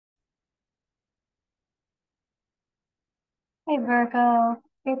Hey Virgo,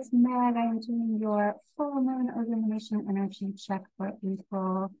 it's Meg. I am doing your full moon illumination energy check for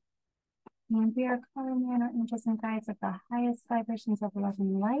April. And we are calling in our angels and guides of the highest vibrations of love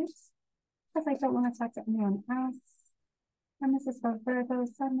and light, because I don't want to talk to anyone else. And this is for Virgo,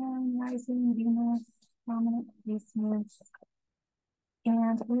 Sun, Moon, Rising, Venus, Prominent Placements.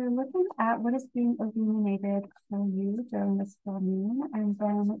 And we're looking at what is being illuminated for you during this full moon, and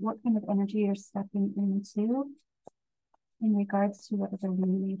then what kind of energy you're stepping into in regards to what is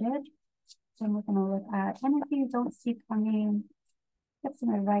illuminated. Then we're going to look at anything you don't see coming, get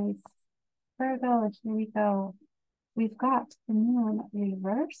some advice. Virgo, here we go. We've got the moon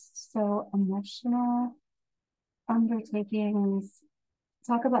reversed. So emotional undertakings,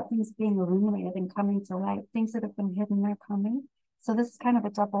 talk about things being illuminated and coming to light. Things that have been hidden are coming. So this is kind of a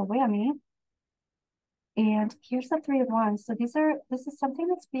double whammy. And here's the Three of Wands. So this is something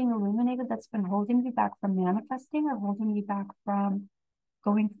that's being illuminated that's been holding you back from manifesting or holding you back from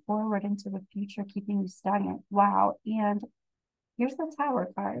going forward into the future, keeping you stagnant. Wow. And here's the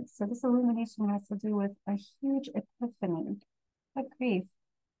Tower card. So this illumination has to do with a huge epiphany, a grief.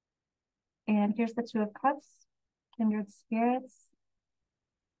 And here's the Two of Cups, kindred spirits,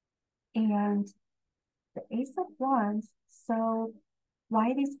 and the Ace of Wands. So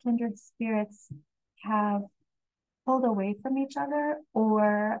why these kindred spirits have pulled away from each other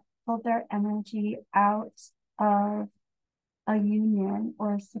or pulled their energy out of a union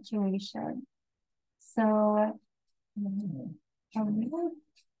or a situation. So a really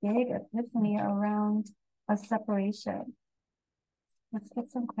big epiphany around a separation. Let's get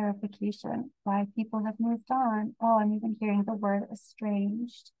some clarification. Why people have moved on. Oh, I'm even hearing the word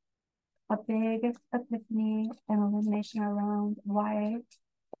estranged. A big epiphany and illumination around why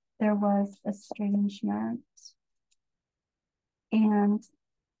there was estrangement. And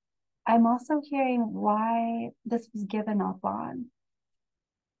I'm also hearing why this was given up on.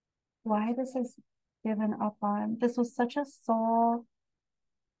 Why this is given up on. This was such a soul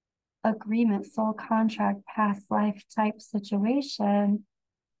agreement, soul contract, past life type situation.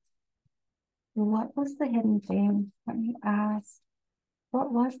 What was the hidden thing? Let me ask.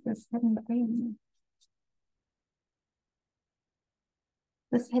 What was this hidden thing?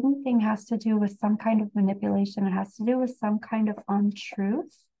 This hidden thing has to do with some kind of manipulation. It has to do with some kind of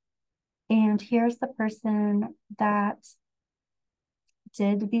untruth. And here's the person that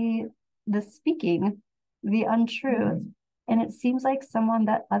did the speaking, the untruth. And it seems like someone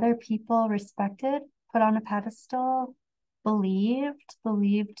that other people respected, put on a pedestal, believed,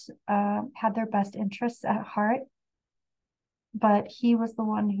 had their best interests at heart. But he was the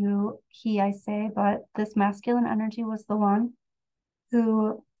one who, I say, but this masculine energy was the one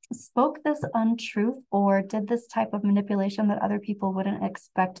who spoke this untruth or did this type of manipulation that other people wouldn't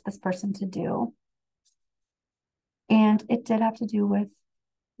expect this person to do. And it did have to do with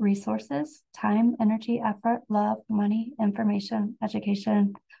resources, time, energy, effort, love, money, information,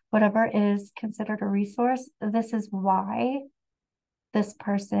 education, whatever is considered a resource. This is why this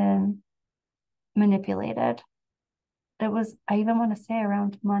person manipulated. It was, I even want to say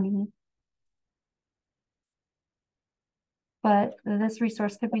around money, but this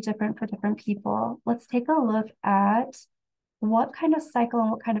resource could be different for different people. Let's take a look at what kind of cycle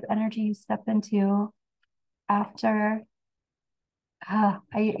and what kind of energy you step into after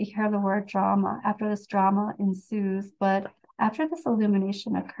I hear the word drama, after this drama ensues, but after this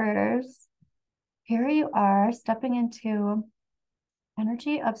illumination occurs, here you are stepping into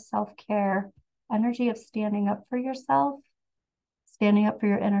energy of self-care, energy of standing up for yourself, standing up for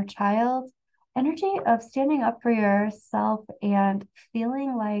your inner child, energy of standing up for yourself and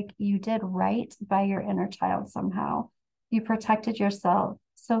feeling like you did right by your inner child somehow. You protected yourself.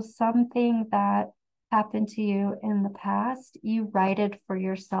 So something that happened to you in the past, you righted for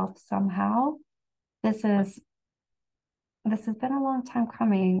yourself somehow. This is this has been a long time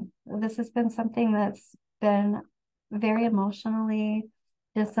coming. This has been something that's been very emotionally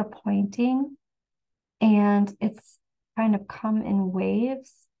disappointing, and it's kind of come in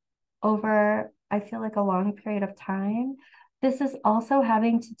waves over, I feel like, a long period of time. This is also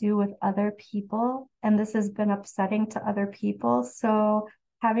having to do with other people, and this has been upsetting to other people. So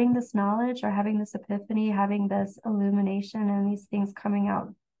having this knowledge or having this epiphany, having this illumination and these things coming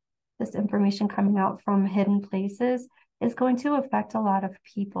out, this information coming out from hidden places is going to affect a lot of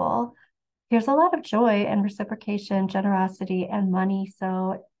people. There's a lot of joy and reciprocation, generosity, and money.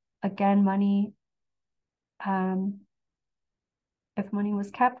 So again, money, um, if money was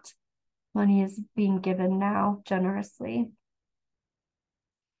kept, money is being given now generously.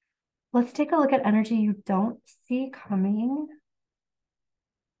 Let's take a look at energy you don't see coming.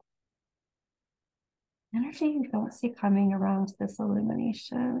 energy you don't see coming around this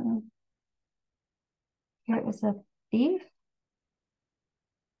illumination. Here is a thief,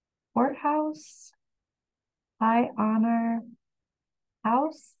 courthouse, high honor,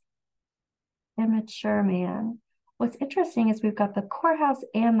 house, immature man. What's interesting is we've got the courthouse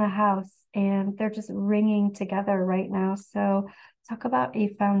and the house, and they're just ringing together right now. So talk about a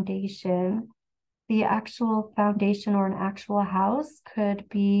foundation. The actual foundation or an actual house could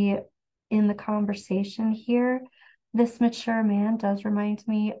be in the conversation here. This mature man does remind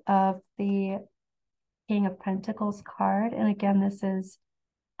me of the King of Pentacles card. And again, this is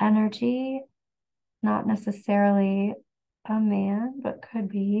energy, not necessarily a man, but could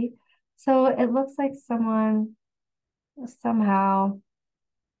be. So it looks like someone somehow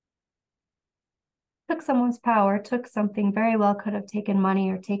took someone's power, took something, very well could have taken money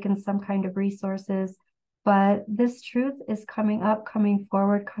or taken some kind of resources. But this truth is coming up, coming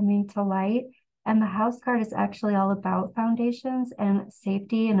forward, coming to light. And the house card is actually all about foundations and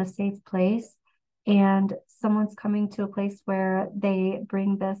safety in a safe place. And someone's coming to a place where they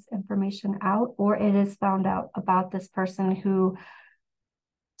bring this information out, or it is found out about this person who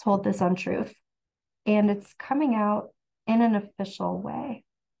told this untruth. And it's coming out in an official way.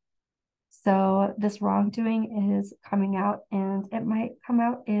 So this wrongdoing is coming out, and it might come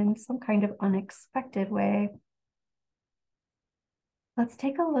out in some kind of unexpected way. Let's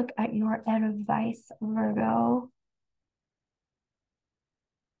take a look at your advice, Virgo.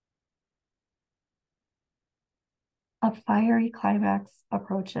 A fiery climax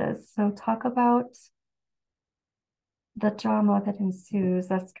approaches. So talk about the drama that ensues.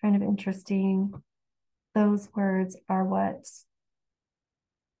 That's kind of interesting. Those words are what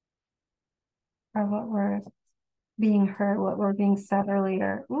we're being heard, what we're being said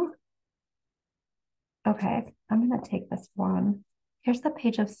earlier. Ooh. Okay, I'm going to take this one. Here's the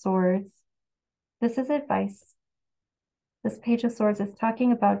Page of Swords. This is advice. This Page of Swords is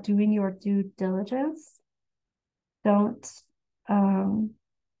talking about doing your due diligence. Don't,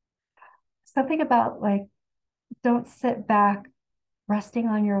 something about like, don't sit back resting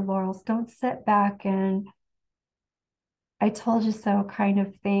on your laurels. Don't sit back and I told you so kind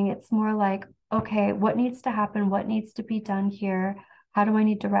of thing. It's more like, okay, what needs to happen? What needs to be done here? How do I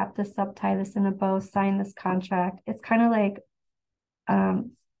need to wrap this up, tie this in a bow, sign this contract? It's kind of like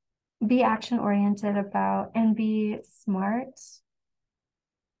be action oriented about and be smart.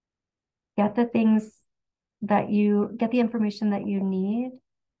 Get the things that you get the information that you need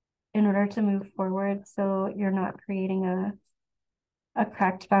in order to move forward so you're not creating a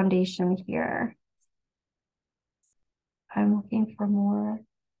cracked foundation here. I'm looking for more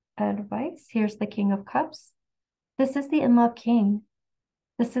advice. Here's the King of Cups. This is the in-love king.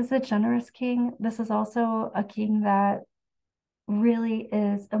 This is a generous king. This is also a king that really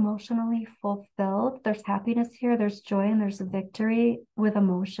is emotionally fulfilled. There's happiness here, there's joy, and there's a victory with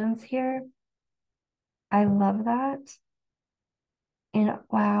emotions here. I love that. And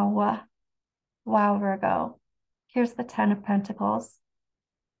wow, Virgo. Here's the Ten of Pentacles.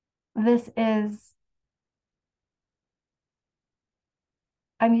 This is,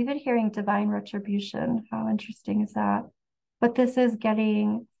 I'm even hearing divine retribution. How interesting is that? But this is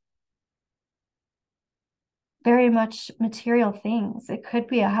getting very much material things. It could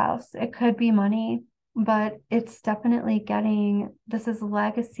be a house, it could be money, but it's definitely getting, this is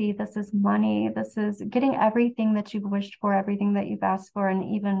legacy, this is money, this is getting everything that you've wished for, everything that you've asked for,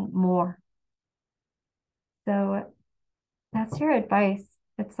 and even more. So that's your advice.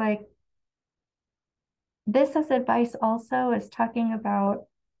 It's like, this as advice also is talking about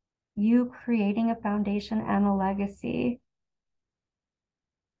you creating a foundation and a legacy.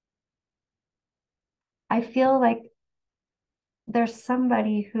 I feel like there's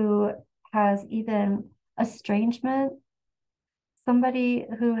somebody who has even estrangement, somebody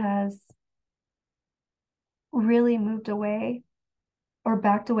who has really moved away or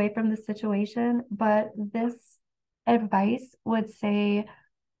backed away from the situation. But this advice would say,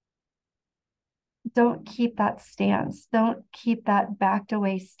 don't keep that stance. Don't keep that backed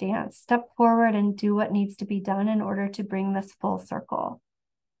away stance. Step forward and do what needs to be done in order to bring this full circle.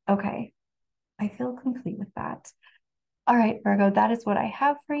 Okay, I feel complete with that. All right, Virgo, that is what I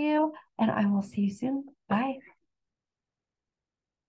have for you, and I will see you soon. Bye.